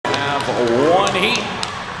one heat.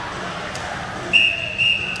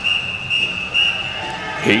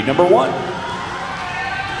 Heat number one.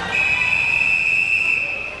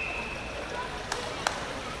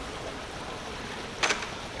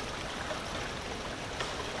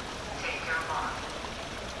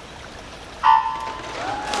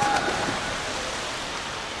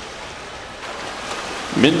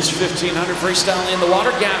 Men's 1500 Freestyle in the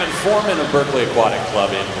water. Gavin Foreman of Berkeley Aquatic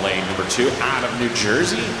Club in lane number 2 out of New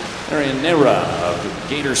Jersey. Enyeart of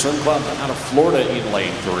Gator Swim Club out of Florida in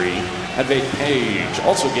lane 3. Advait Page,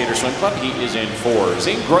 also Gator Swim Club, he is in 4.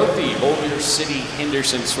 Zane Grothe, Boulder City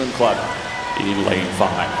Henderson Swim Club in lane 5.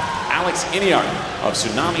 Alec Enyeart of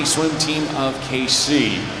Tsunami Swim Team of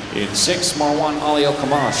KC in 6. Marwan Aly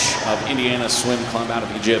ElKamash of Indiana Swim Club out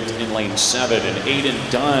of Egypt in lane 7. And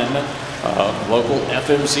Aiden Dunn of local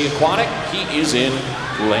FMC Aquatic, he is in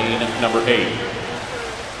lane number 8.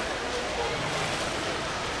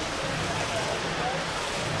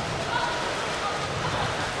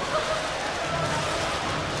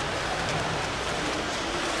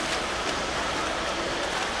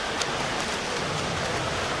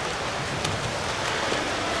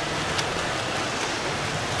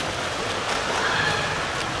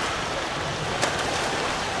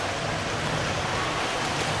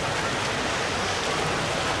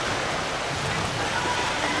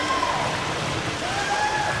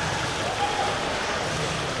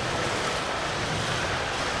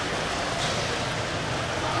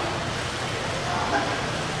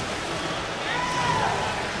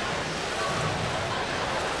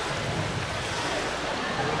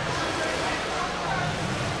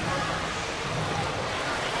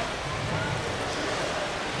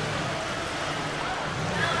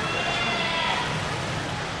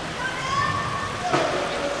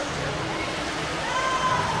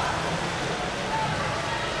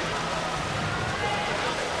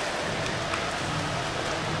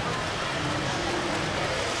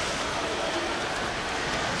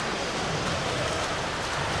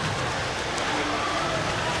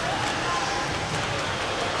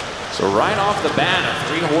 So right off the bat, a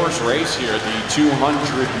 3-horse race here at the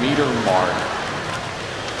 200-meter mark.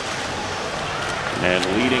 And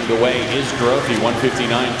leading the way is Grothe,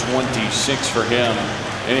 159.26 for him.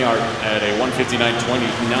 Enyeart at a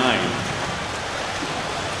 159.29.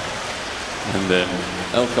 And then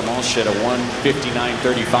ElKamash at a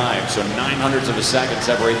 159.35. So 900ths of a second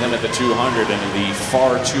separate them at the 200. And in the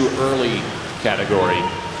far too early category,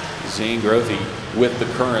 Zane Grothe with the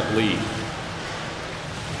current lead.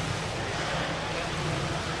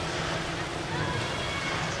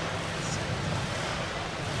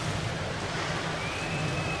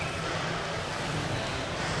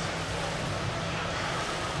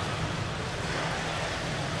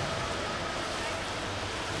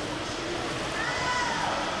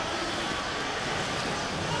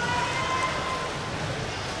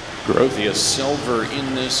 Grothe a silver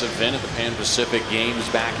in this event at the Pan Pacific Games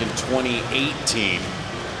back in 2018.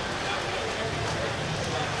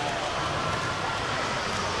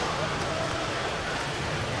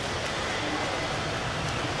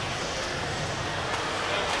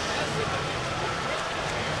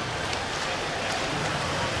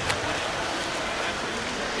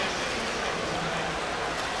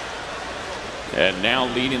 And now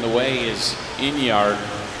leading the way is Enyeart.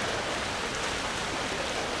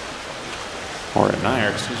 Or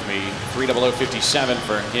Enyeart, excuse me, 300.57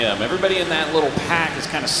 for him. Everybody in that little pack is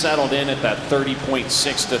kind of settled in at that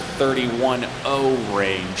 30.6 to 31.0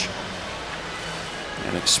 range.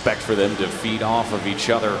 And expect for them to feed off of each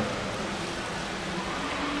other,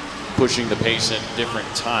 pushing the pace at different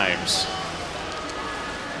times.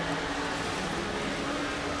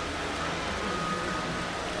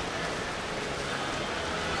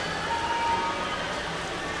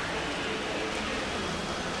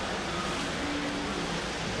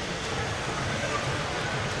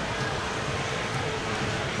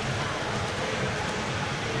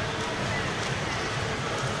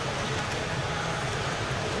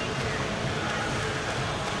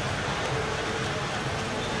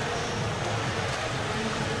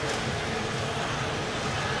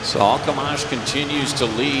 So ElKamash continues to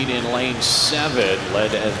lead in lane 7,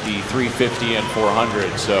 led at the 350 and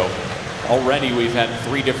 400. So already we've had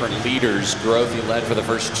 3 different leaders. Grothe led for the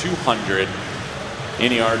first 200.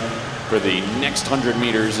 Enyeart for the next 100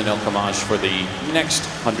 meters and ElKamash for the next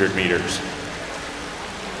 100 meters.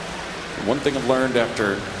 And one thing I've learned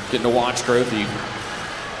after getting to watch Grothe, you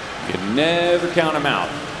can never count him out.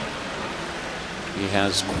 He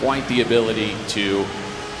has quite the ability to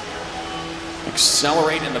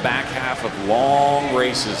accelerate in the back half of long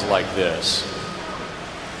races like this.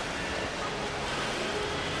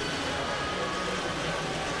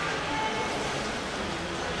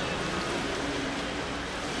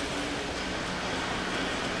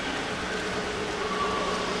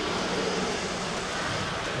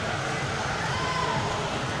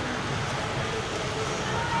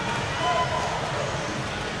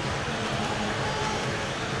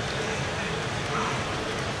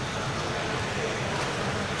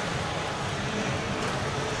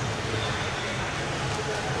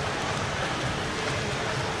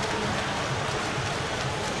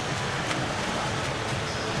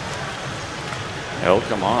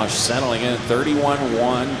 ElKamash settling in at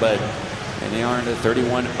 31-1, but Enyeart at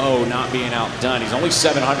 31-0, not being outdone. He's only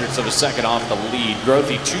 0.07 of a second off the lead.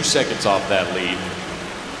 Grothe 2 seconds off that lead.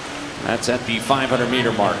 That's at the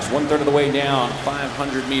 500-meter marks. 1/3 of the way down,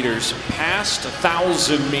 500 meters, past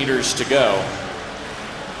 1,000 meters to go.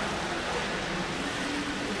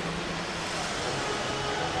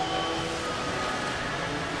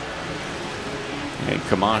 And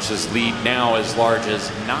ElKamash's lead now as large as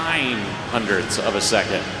 0.09 of a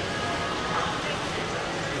second.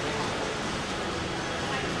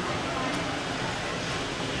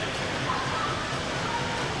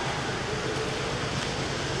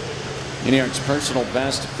 Enyeart's personal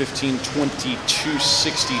best,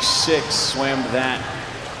 15:22.66, swam that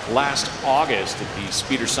last August at the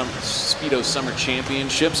Speedo Summer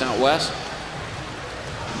Championships out west.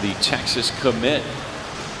 The Texas commit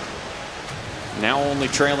now only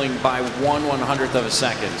trailing by 1/100th of a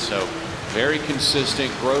second, so very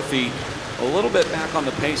consistent. Grothe a little bit back on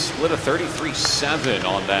the pace, split a 33.7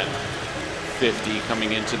 on that 50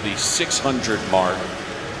 coming into the 600 mark.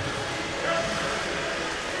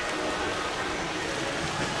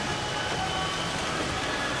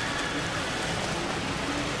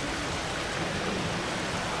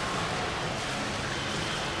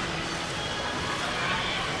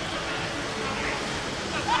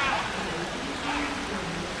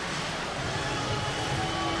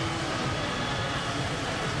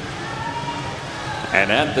 And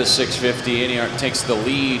at the 650, Enyeart takes the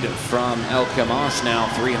lead from ElKamash, now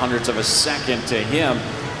 0.03 of a second to him.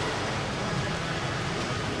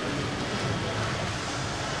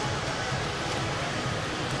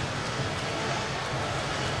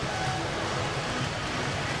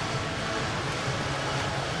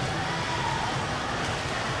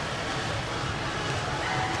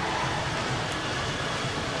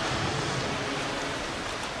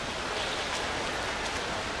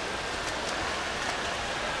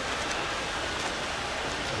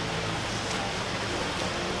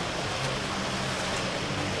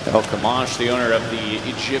 ElKamash, the owner of the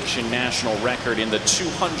Egyptian national record in the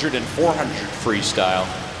 200 and 400 freestyle.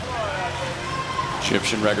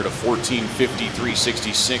 Egyptian record of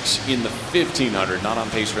 14:53.66 in the 1500. Not on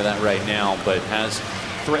pace for that right now, but has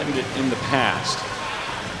threatened it in the past.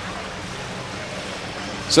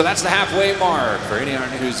 So that's the halfway mark for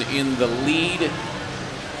Enyeart, who's in the lead.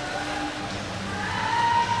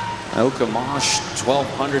 ElKamash,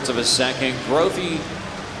 0.12 of a second. Grothe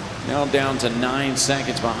now down to 9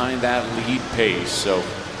 seconds behind that lead pace, so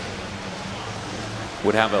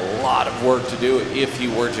would have a lot of work to do if he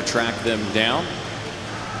were to track them down.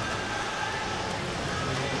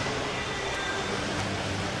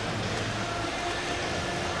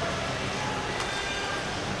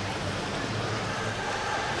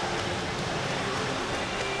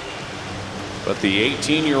 But the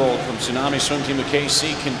 18-year-old from Tsunami Swim Team of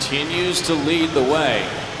KC continues to lead the way.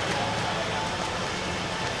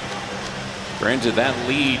 Granted, that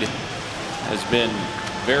lead has been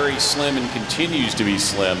very slim and continues to be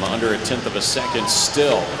slim, under 1/10 of a second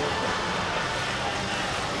still.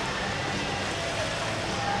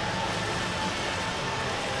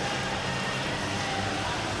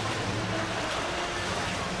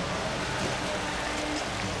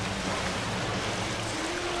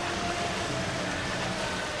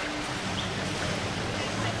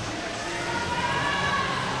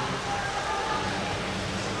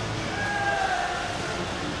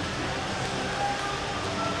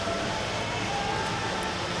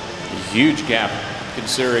 Huge gap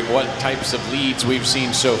considering what types of leads we've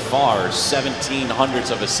seen so far.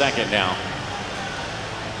 0.17 of a second now.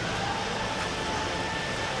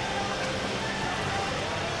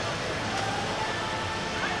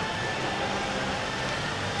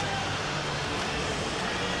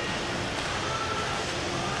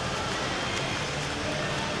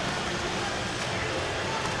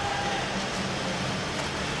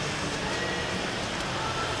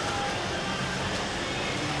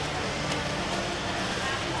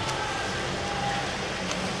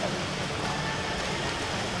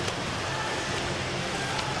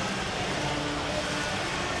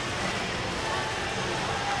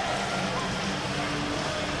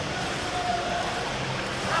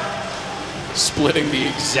 Splitting the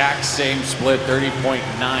exact same split,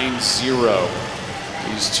 30.90.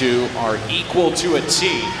 These two are equal to a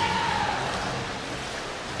T.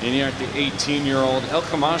 Enyeart, the 18-year-old,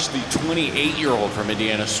 ElKamash, the 28-year-old from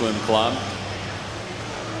Indiana Swim Club.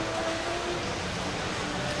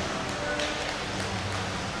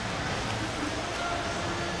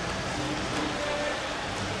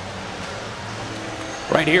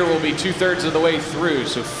 Right here will be 2/3 of the way through,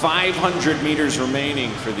 so 500 meters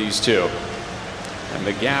remaining for these two. And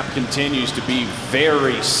the gap continues to be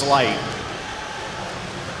very slight.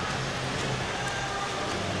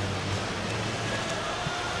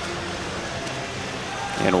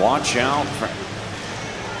 And watch out for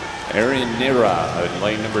Enyeart in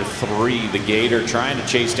lane number 3, the Gator, trying to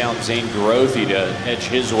chase down Zane Grothe to edge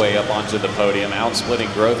his way up onto the podium,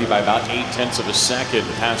 outsplitting Grothe by about 0.8 of a second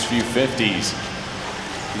the past few 50s.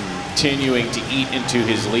 Continuing to eat into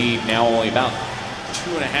his lead, now only about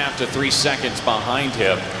 2.5 to 3 seconds behind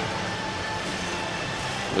him.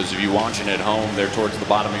 Those of you watching at home, they're towards the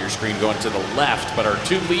bottom of your screen going to the left, but our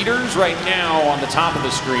 2 leaders right now on the top of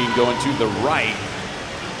the screen going to the right.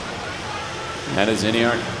 That is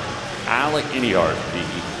Enyeart, Alec Enyeart,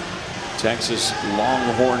 the Texas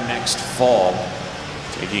Longhorn next fall,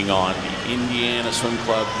 taking on the Indiana Swim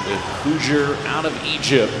Club, the Hoosier out of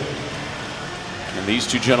Egypt. And these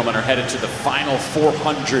 2 gentlemen are headed to the final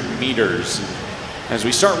 400 meters. As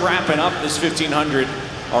we start wrapping up this 1500,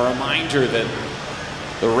 a reminder that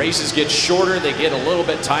the races get shorter, they get a little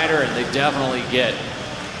bit tighter, and they definitely get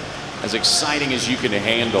as exciting as you can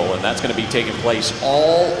handle. And that's going to be taking place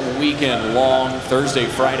all weekend long, Thursday,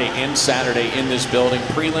 Friday, and Saturday in this building.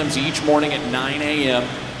 Prelims each morning at 9 a.m.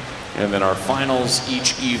 and then our finals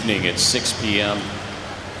each evening at 6 p.m.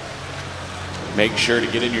 Make sure to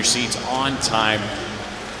get in your seats on time.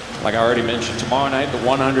 Like I already mentioned, tomorrow night, the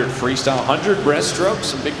 100 freestyle, 100 breaststrokes,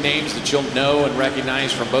 some big names that you'll know and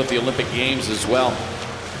recognize from both the Olympic Games as well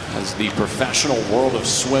as the professional world of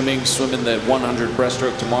swimming. Swimming the 100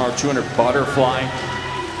 breaststroke tomorrow, 200 butterfly.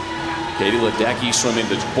 Katie Ledecky swimming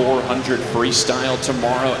the 400 freestyle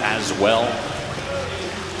tomorrow as well.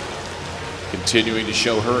 Continuing to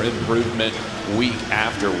show her improvement week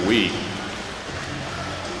after week.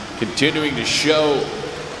 Continuing to show,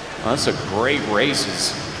 well, that's a great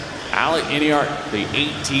races. Alec Enyeart, the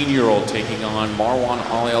 18-year-old, taking on Marwan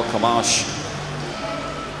Aly ElKamash.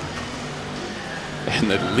 And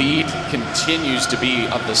the lead continues to be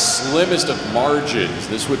of the slimmest of margins.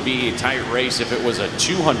 This would be a tight race if it was a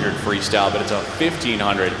 200 freestyle, but it's a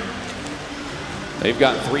 1500. They've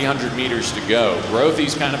got 300 meters to go.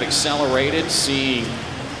 Grothe's kind of accelerated, seeing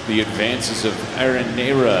the advances of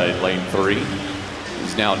Enyeart in lane 3.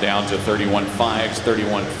 He's now down to 31.5s,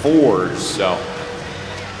 31.4s. So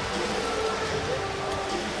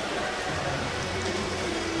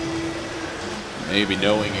maybe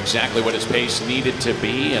knowing exactly what his pace needed to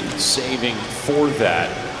be and saving for that.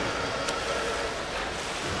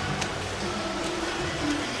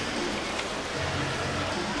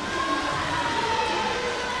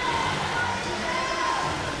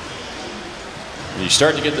 And you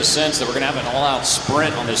start to get the sense that we're going to have an all-out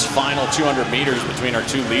sprint on this final 200 meters between our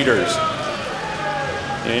 2 leaders.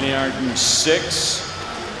 Enyeart in 6.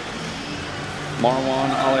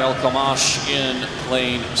 Marwan Aly ElKamash in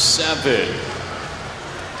lane 7.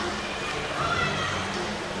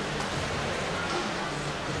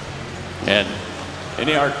 And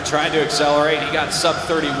Enyeart tried to accelerate. He got sub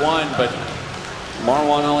 31, but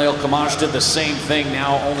Marwan Aly ElKamash did the same thing.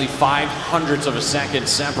 Now only 0.05 of a second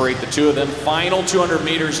separate the 2 of them. Final 200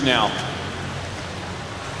 meters now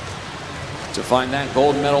to find that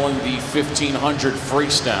gold medal in the 1500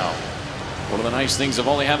 freestyle. One of the nice things of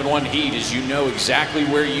only having 1 heat is you know exactly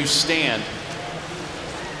where you stand.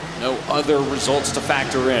 No other results to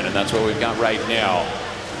factor in, and that's what we've got right now.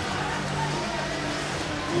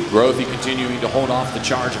 Grothe continuing to hold off the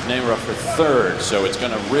charge of Enyeart for 3rd, so it's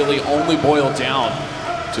going to really only boil down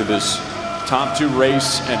to this top 2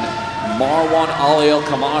 race, and Marwan Aly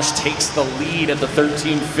ElKamash takes the lead at the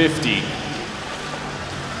 1350.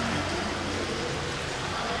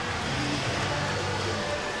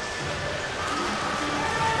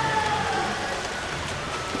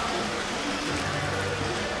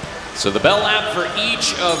 So the bell lap for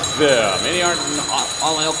each of them. Enyeart and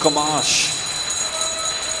Aly ElKamash.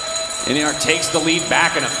 Enyeart takes the lead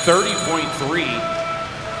back in a 30.3.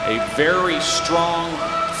 A very strong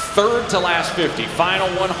 3rd to last 50. Final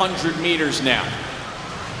 100 meters now.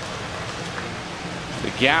 The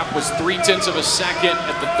gap was 0.3 of a second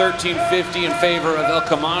at the 1350 in favor of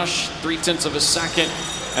ElKamash. 0.3 of a second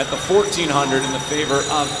at the 1400 in the favor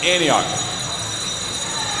of Enyeart.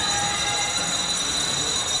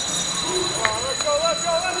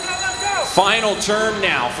 Final turn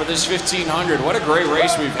now for this 1500. What a great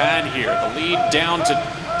race we've had here. The lead down to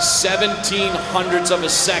 0.17 of a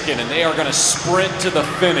second, and they are going to sprint to the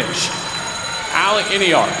finish. Alec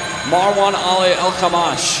Enyeart, Marwan Aly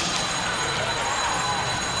ElKamash,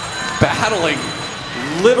 battling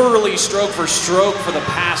literally stroke for stroke for the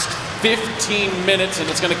past 15 minutes, and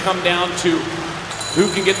it's going to come down to who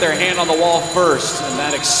can get their hand on the wall first. And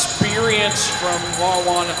that experience from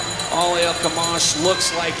Marwan Aly ElKamash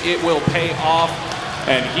looks like it will pay off,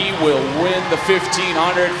 and he will win the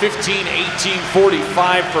 1500,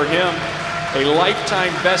 15:18:45 for him. A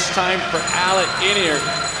lifetime best time for Alec Enyeart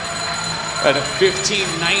at a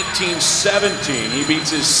 15:19:17. He beats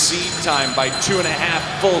his seed time by 2.5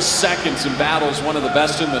 full seconds and battles one of the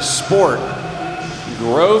best in the sport.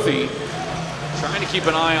 Grothe trying to keep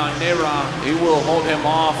an eye on Enyeart. He will hold him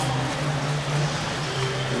off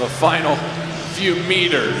in the final few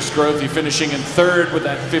meters. Grothe finishing in third with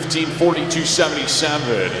that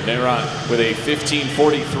 15:42:77. Enyeart with a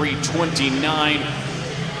 15:43:29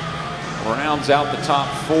 rounds out the top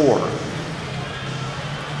four.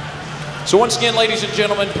 So once again, ladies and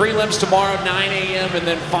gentlemen, prelims tomorrow 9 a.m. and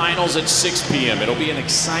then finals at 6 p.m. It'll be an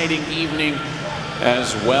exciting evening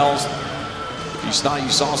as well. You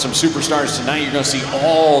saw some superstars tonight. You're going to see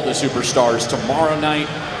all the superstars tomorrow night,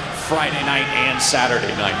 Friday night, and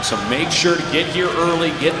Saturday night. So make sure to get here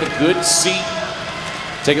early, get the good seat,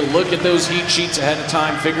 take a look at those heat sheets ahead of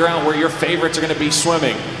time, figure out where your favorites are going to be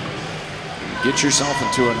swimming. Get yourself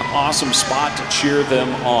into an awesome spot to cheer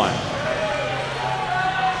them on.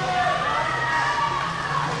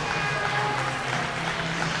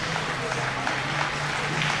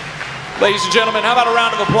 Ladies and gentlemen, how about a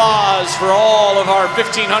round of applause for all of our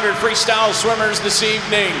 1500 freestyle swimmers this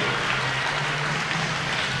evening.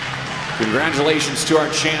 Congratulations to our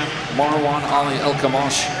champ, Marwan Aly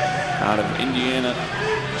ElKamash, out of Indiana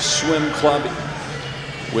Swim Club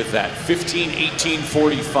with that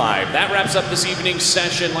 15:18:45. That wraps up this evening's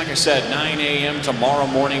session. Like I said, 9 a.m. tomorrow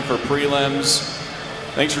morning for prelims.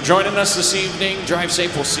 Thanks for joining us this evening. Drive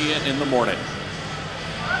safe. We'll see you in the morning.